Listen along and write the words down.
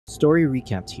story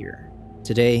recapped here.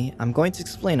 Today, I'm going to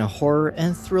explain a horror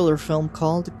and thriller film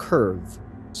called Curve.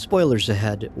 Spoilers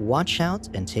ahead, watch out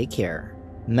and take care.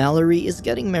 Mallory is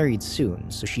getting married soon,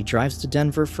 so she drives to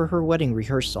Denver for her wedding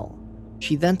rehearsal.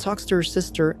 She then talks to her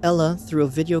sister, Ella, through a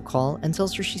video call and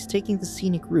tells her she's taking the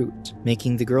scenic route,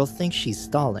 making the girl think she's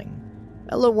stalling.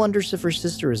 Ella wonders if her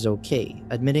sister is okay,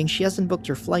 admitting she hasn't booked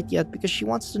her flight yet because she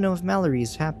wants to know if Mallory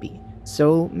is happy,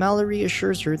 so Mallory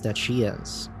assures her that she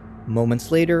is.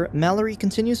 Moments later, Mallory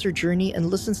continues her journey and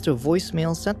listens to a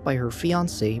voicemail sent by her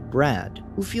fiancé, Brad,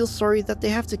 who feels sorry that they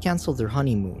have to cancel their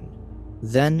honeymoon.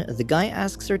 Then, the guy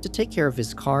asks her to take care of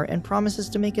his car and promises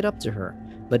to make it up to her,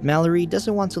 but Mallory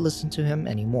doesn't want to listen to him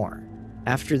anymore.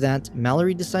 After that,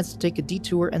 Mallory decides to take a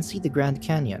detour and see the Grand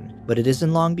Canyon, but it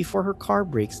isn't long before her car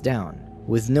breaks down.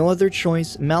 With no other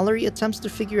choice, Mallory attempts to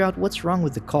figure out what's wrong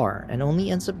with the car and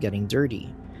only ends up getting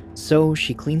dirty. So,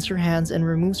 she cleans her hands and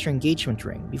removes her engagement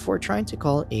ring before trying to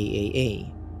call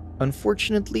AAA.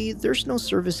 Unfortunately, there's no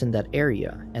service in that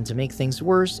area, and to make things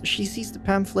worse, she sees the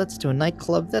pamphlets to a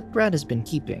nightclub that Brad has been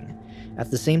keeping.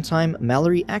 At the same time,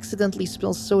 Mallory accidentally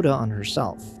spills soda on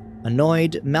herself.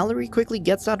 Annoyed, Mallory quickly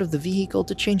gets out of the vehicle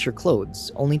to change her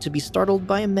clothes, only to be startled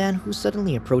by a man who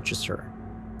suddenly approaches her.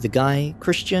 The guy,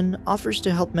 Christian, offers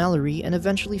to help Mallory and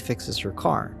eventually fixes her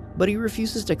car, but he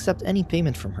refuses to accept any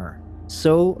payment from her.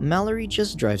 So, Mallory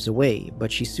just drives away,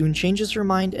 but she soon changes her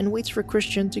mind and waits for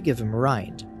Christian to give him a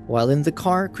ride. While in the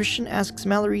car, Christian asks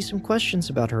Mallory some questions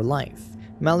about her life.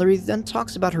 Mallory then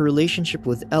talks about her relationship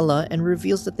with Ella and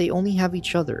reveals that they only have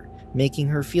each other, making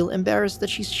her feel embarrassed that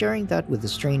she's sharing that with a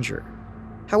stranger.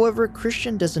 However,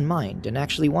 Christian doesn't mind and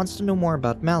actually wants to know more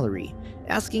about Mallory,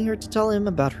 asking her to tell him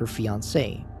about her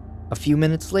fiancé. A few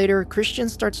minutes later, Christian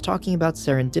starts talking about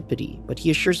serendipity, but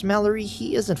he assures Mallory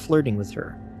he isn't flirting with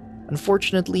her.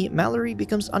 Unfortunately, Mallory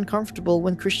becomes uncomfortable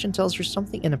when Christian tells her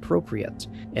something inappropriate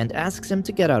and asks him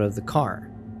to get out of the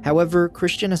car. However,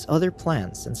 Christian has other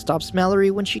plans and stops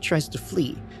Mallory when she tries to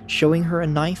flee, showing her a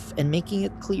knife and making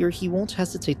it clear he won't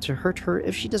hesitate to hurt her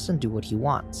if she doesn't do what he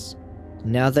wants.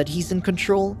 Now that he's in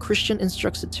control, Christian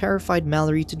instructs a terrified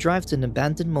Mallory to drive to an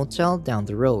abandoned motel down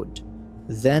the road.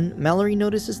 Then, Mallory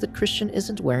notices that Christian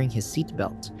isn't wearing his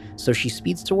seatbelt, so she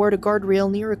speeds toward a guardrail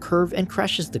near a curve and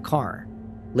crashes the car.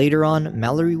 Later on,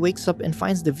 Mallory wakes up and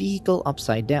finds the vehicle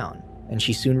upside down, and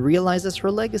she soon realizes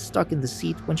her leg is stuck in the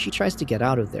seat when she tries to get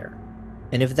out of there.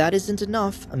 And if that isn't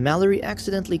enough, Mallory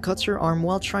accidentally cuts her arm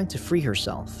while trying to free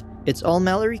herself. It's all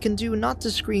Mallory can do not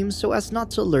to scream so as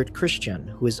not to alert Christian,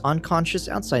 who is unconscious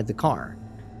outside the car.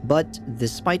 But,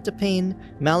 despite the pain,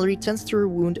 Mallory tends to her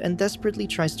wound and desperately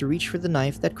tries to reach for the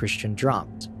knife that Christian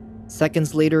dropped.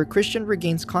 Seconds later, Christian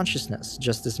regains consciousness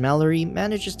just as Mallory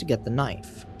manages to get the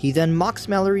knife. He then mocks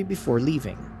Mallory before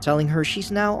leaving, telling her she's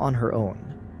now on her own.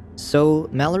 So,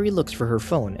 Mallory looks for her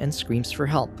phone and screams for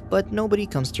help, but nobody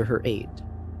comes to her aid.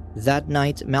 That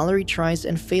night, Mallory tries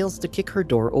and fails to kick her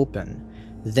door open.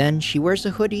 Then, she wears a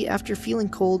hoodie after feeling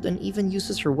cold and even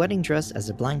uses her wedding dress as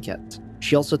a blanket.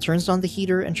 She also turns on the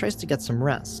heater and tries to get some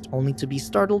rest, only to be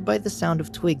startled by the sound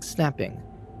of twigs snapping.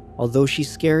 Although she's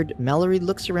scared, Mallory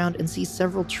looks around and sees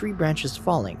several tree branches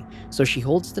falling, so she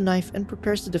holds the knife and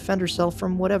prepares to defend herself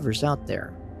from whatever's out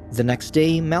there. The next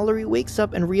day, Mallory wakes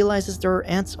up and realizes there are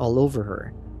ants all over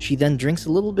her. She then drinks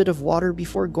a little bit of water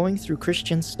before going through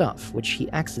Christian's stuff, which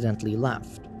he accidentally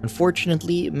left.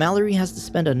 Unfortunately, Mallory has to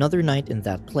spend another night in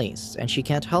that place, and she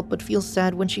can't help but feel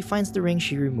sad when she finds the ring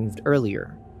she removed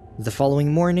earlier. The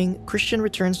following morning, Christian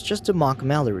returns just to mock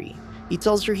Mallory. He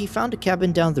tells her he found a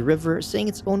cabin down the river, saying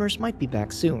its owners might be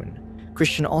back soon.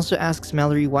 Christian also asks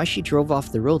Mallory why she drove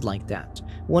off the road like that,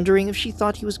 wondering if she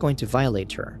thought he was going to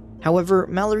violate her. However,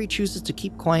 Mallory chooses to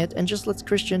keep quiet and just lets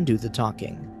Christian do the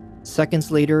talking.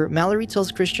 Seconds later, Mallory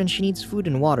tells Christian she needs food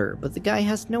and water, but the guy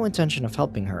has no intention of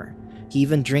helping her. He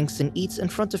even drinks and eats in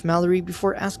front of Mallory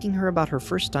before asking her about her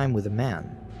first time with a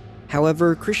man.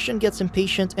 However, Christian gets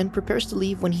impatient and prepares to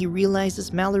leave when he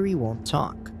realizes Mallory won't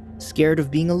talk. Scared of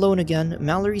being alone again,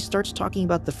 Mallory starts talking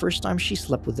about the first time she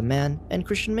slept with a man, and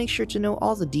Christian makes sure to know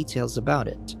all the details about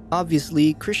it.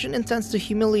 Obviously, Christian intends to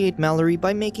humiliate Mallory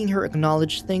by making her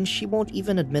acknowledge things she won't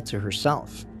even admit to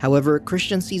herself. However,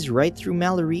 Christian sees right through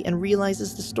Mallory and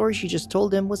realizes the story she just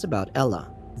told him was about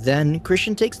Ella. Then,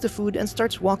 Christian takes the food and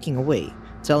starts walking away,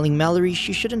 telling Mallory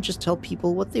she shouldn't just tell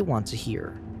people what they want to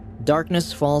hear.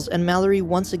 Darkness falls and Mallory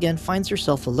once again finds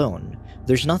herself alone.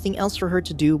 There's nothing else for her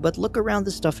to do but look around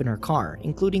the stuff in her car,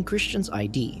 including Christian's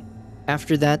ID.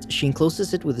 After that, she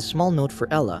encloses it with a small note for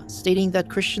Ella, stating that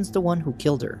Christian's the one who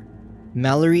killed her.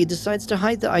 Mallory decides to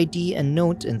hide the ID and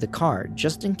note in the car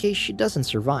just in case she doesn't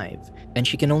survive, and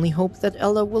she can only hope that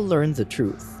Ella will learn the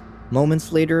truth.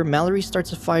 Moments later, Mallory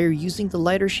starts a fire using the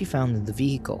lighter she found in the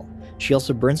vehicle. She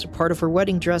also burns a part of her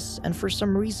wedding dress, and for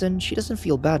some reason, she doesn't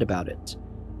feel bad about it.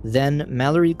 Then,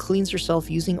 Mallory cleans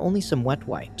herself using only some wet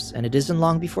wipes, and it isn't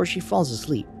long before she falls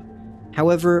asleep.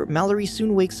 However, Mallory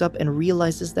soon wakes up and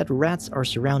realizes that rats are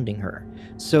surrounding her,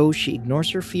 so she ignores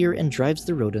her fear and drives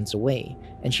the rodents away,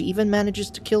 and she even manages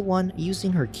to kill one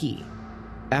using her key.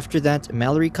 After that,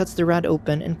 Mallory cuts the rat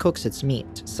open and cooks its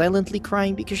meat, silently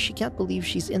crying because she can't believe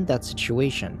she's in that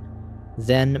situation.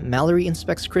 Then, Mallory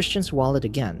inspects Christian's wallet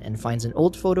again and finds an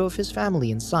old photo of his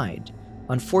family inside.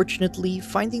 Unfortunately,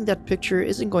 finding that picture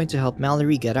isn't going to help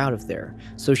Mallory get out of there,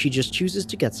 so she just chooses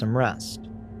to get some rest.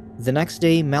 The next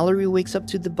day, Mallory wakes up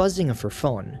to the buzzing of her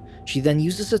phone. She then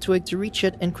uses a twig to reach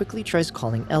it and quickly tries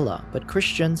calling Ella, but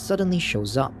Christian suddenly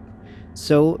shows up.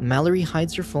 So, Mallory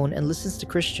hides her phone and listens to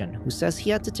Christian, who says he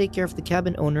had to take care of the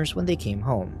cabin owners when they came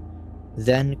home.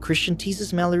 Then, Christian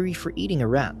teases Mallory for eating a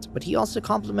rat, but he also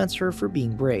compliments her for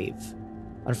being brave.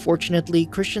 Unfortunately,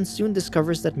 Christian soon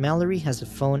discovers that Mallory has a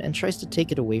phone and tries to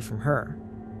take it away from her.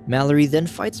 Mallory then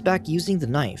fights back using the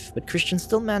knife, but Christian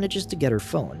still manages to get her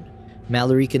phone.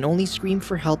 Mallory can only scream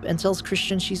for help and tells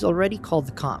Christian she's already called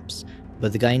the cops,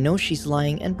 but the guy knows she's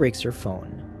lying and breaks her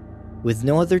phone. With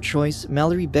no other choice,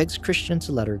 Mallory begs Christian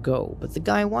to let her go, but the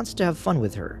guy wants to have fun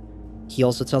with her. He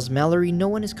also tells Mallory no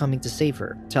one is coming to save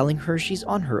her, telling her she's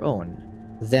on her own.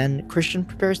 Then, Christian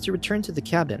prepares to return to the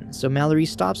cabin, so Mallory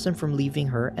stops him from leaving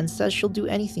her and says she'll do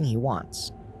anything he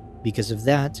wants. Because of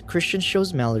that, Christian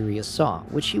shows Mallory a saw,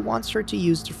 which he wants her to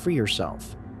use to free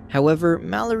herself. However,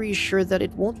 Mallory is sure that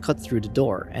it won't cut through the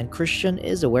door, and Christian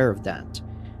is aware of that.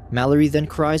 Mallory then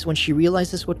cries when she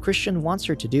realizes what Christian wants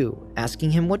her to do,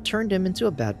 asking him what turned him into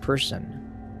a bad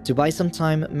person. To buy some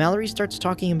time, Mallory starts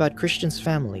talking about Christian's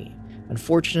family.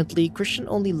 Unfortunately, Christian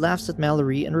only laughs at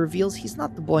Mallory and reveals he's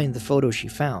not the boy in the photo she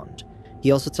found.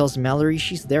 He also tells Mallory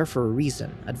she's there for a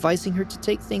reason, advising her to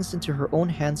take things into her own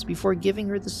hands before giving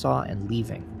her the saw and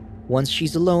leaving. Once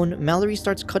she's alone, Mallory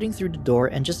starts cutting through the door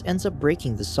and just ends up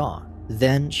breaking the saw.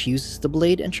 Then, she uses the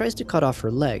blade and tries to cut off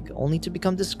her leg, only to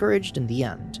become discouraged in the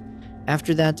end.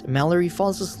 After that, Mallory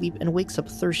falls asleep and wakes up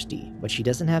thirsty, but she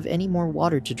doesn't have any more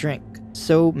water to drink.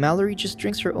 So, Mallory just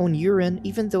drinks her own urine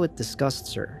even though it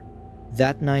disgusts her.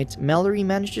 That night, Mallory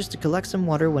manages to collect some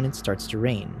water when it starts to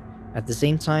rain. At the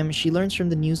same time, she learns from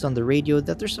the news on the radio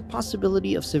that there's a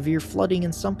possibility of severe flooding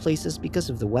in some places because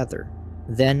of the weather.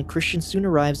 Then, Christian soon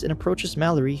arrives and approaches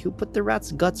Mallory, who put the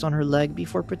rat's guts on her leg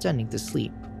before pretending to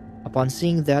sleep. Upon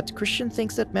seeing that, Christian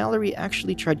thinks that Mallory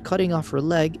actually tried cutting off her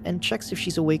leg and checks if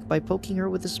she's awake by poking her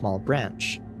with a small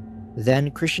branch.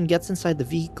 Then, Christian gets inside the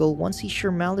vehicle once he's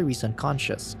sure Mallory's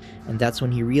unconscious, and that's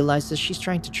when he realizes she's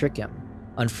trying to trick him.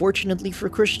 Unfortunately for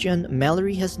Christian,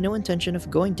 Mallory has no intention of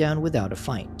going down without a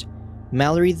fight.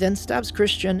 Mallory then stabs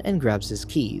Christian and grabs his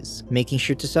keys, making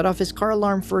sure to set off his car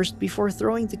alarm first before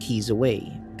throwing the keys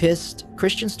away. Pissed,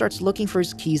 Christian starts looking for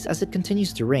his keys as it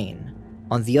continues to rain.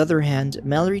 On the other hand,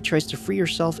 Mallory tries to free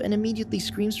herself and immediately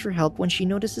screams for help when she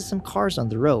notices some cars on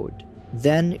the road.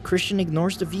 Then, Christian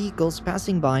ignores the vehicles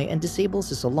passing by and disables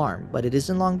his alarm, but it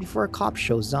isn't long before a cop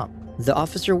shows up. The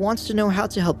officer wants to know how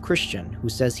to help Christian, who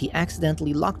says he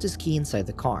accidentally locked his key inside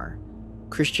the car.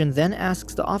 Christian then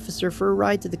asks the officer for a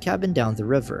ride to the cabin down the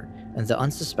river, and the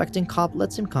unsuspecting cop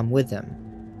lets him come with him.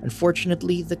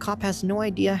 Unfortunately, the cop has no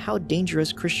idea how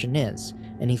dangerous Christian is,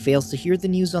 and he fails to hear the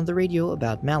news on the radio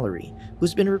about Mallory,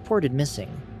 who's been reported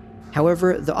missing.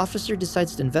 However, the officer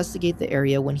decides to investigate the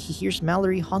area when he hears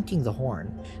Mallory honking the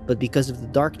horn, but because of the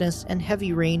darkness and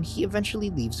heavy rain, he eventually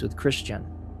leaves with Christian.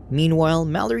 Meanwhile,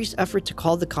 Mallory's effort to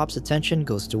call the cops' attention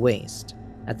goes to waste.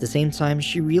 At the same time,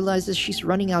 she realizes she's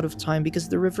running out of time because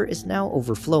the river is now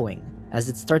overflowing. As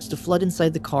it starts to flood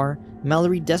inside the car,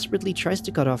 Mallory desperately tries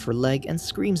to cut off her leg and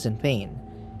screams in pain.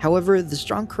 However, the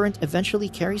strong current eventually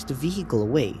carries the vehicle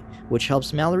away, which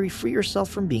helps Mallory free herself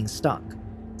from being stuck.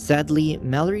 Sadly,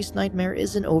 Mallory's nightmare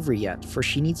isn't over yet, for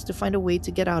she needs to find a way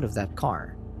to get out of that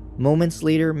car. Moments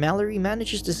later, Mallory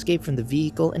manages to escape from the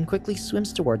vehicle and quickly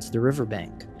swims towards the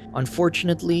riverbank.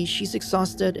 Unfortunately, she's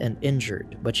exhausted and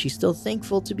injured, but she's still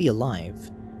thankful to be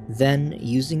alive. Then,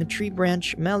 using a tree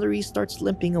branch, Mallory starts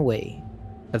limping away.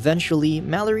 Eventually,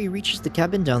 Mallory reaches the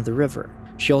cabin down the river.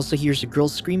 She also hears a girl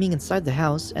screaming inside the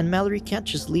house, and Mallory can't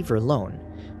just leave her alone.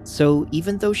 So,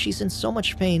 even though she's in so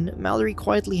much pain, Mallory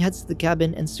quietly heads to the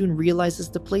cabin and soon realizes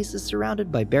the place is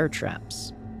surrounded by bear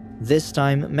traps. This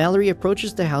time, Mallory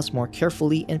approaches the house more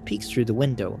carefully and peeks through the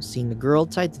window, seeing a girl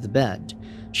tied to the bed.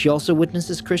 She also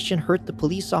witnesses Christian hurt the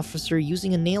police officer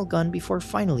using a nail gun before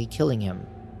finally killing him.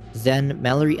 Then,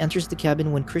 Mallory enters the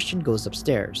cabin when Christian goes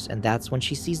upstairs, and that's when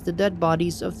she sees the dead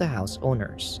bodies of the house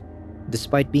owners.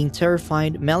 Despite being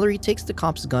terrified, Mallory takes the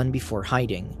cop's gun before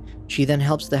hiding. She then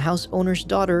helps the house owner's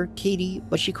daughter, Katie,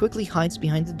 but she quickly hides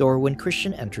behind the door when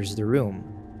Christian enters the room.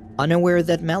 Unaware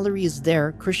that Mallory is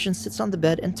there, Christian sits on the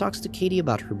bed and talks to Katie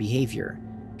about her behavior.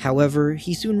 However,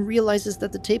 he soon realizes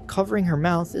that the tape covering her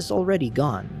mouth is already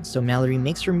gone, so Mallory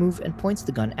makes her move and points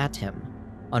the gun at him.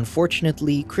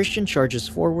 Unfortunately, Christian charges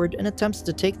forward and attempts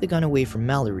to take the gun away from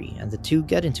Mallory, and the two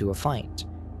get into a fight.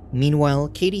 Meanwhile,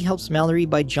 Katie helps Mallory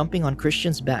by jumping on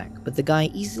Christian's back, but the guy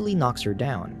easily knocks her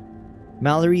down.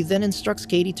 Mallory then instructs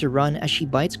Katie to run as she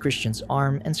bites Christian's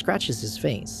arm and scratches his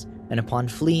face, and upon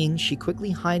fleeing, she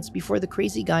quickly hides before the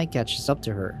crazy guy catches up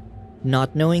to her.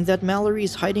 Not knowing that Mallory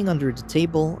is hiding under the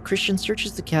table, Christian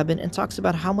searches the cabin and talks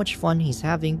about how much fun he's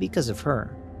having because of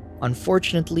her.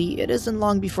 Unfortunately, it isn't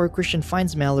long before Christian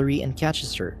finds Mallory and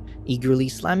catches her, eagerly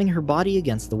slamming her body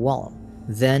against the wall.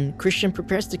 Then, Christian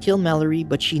prepares to kill Mallory,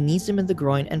 but she knees him in the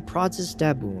groin and prods his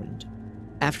stab wound.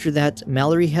 After that,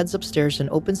 Mallory heads upstairs and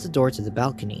opens the door to the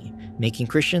balcony, making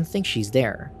Christian think she's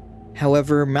there.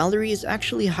 However, Mallory is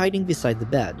actually hiding beside the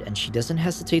bed, and she doesn't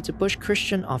hesitate to push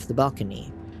Christian off the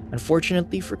balcony.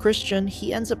 Unfortunately for Christian,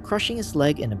 he ends up crushing his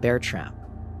leg in a bear trap.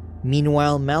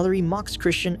 Meanwhile, Mallory mocks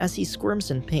Christian as he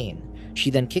squirms in pain. She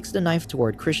then kicks the knife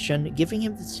toward Christian, giving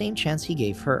him the same chance he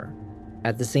gave her.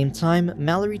 At the same time,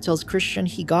 Mallory tells Christian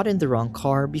he got in the wrong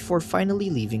car before finally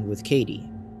leaving with Katie.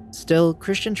 Still,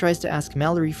 Christian tries to ask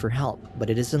Mallory for help, but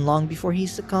it isn't long before he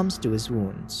succumbs to his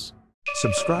wounds.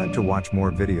 Subscribe to watch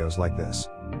more videos like this.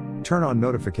 Turn on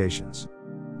notifications.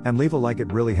 And leave a like,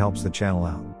 it really helps the channel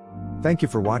out. Thank you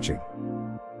for watching.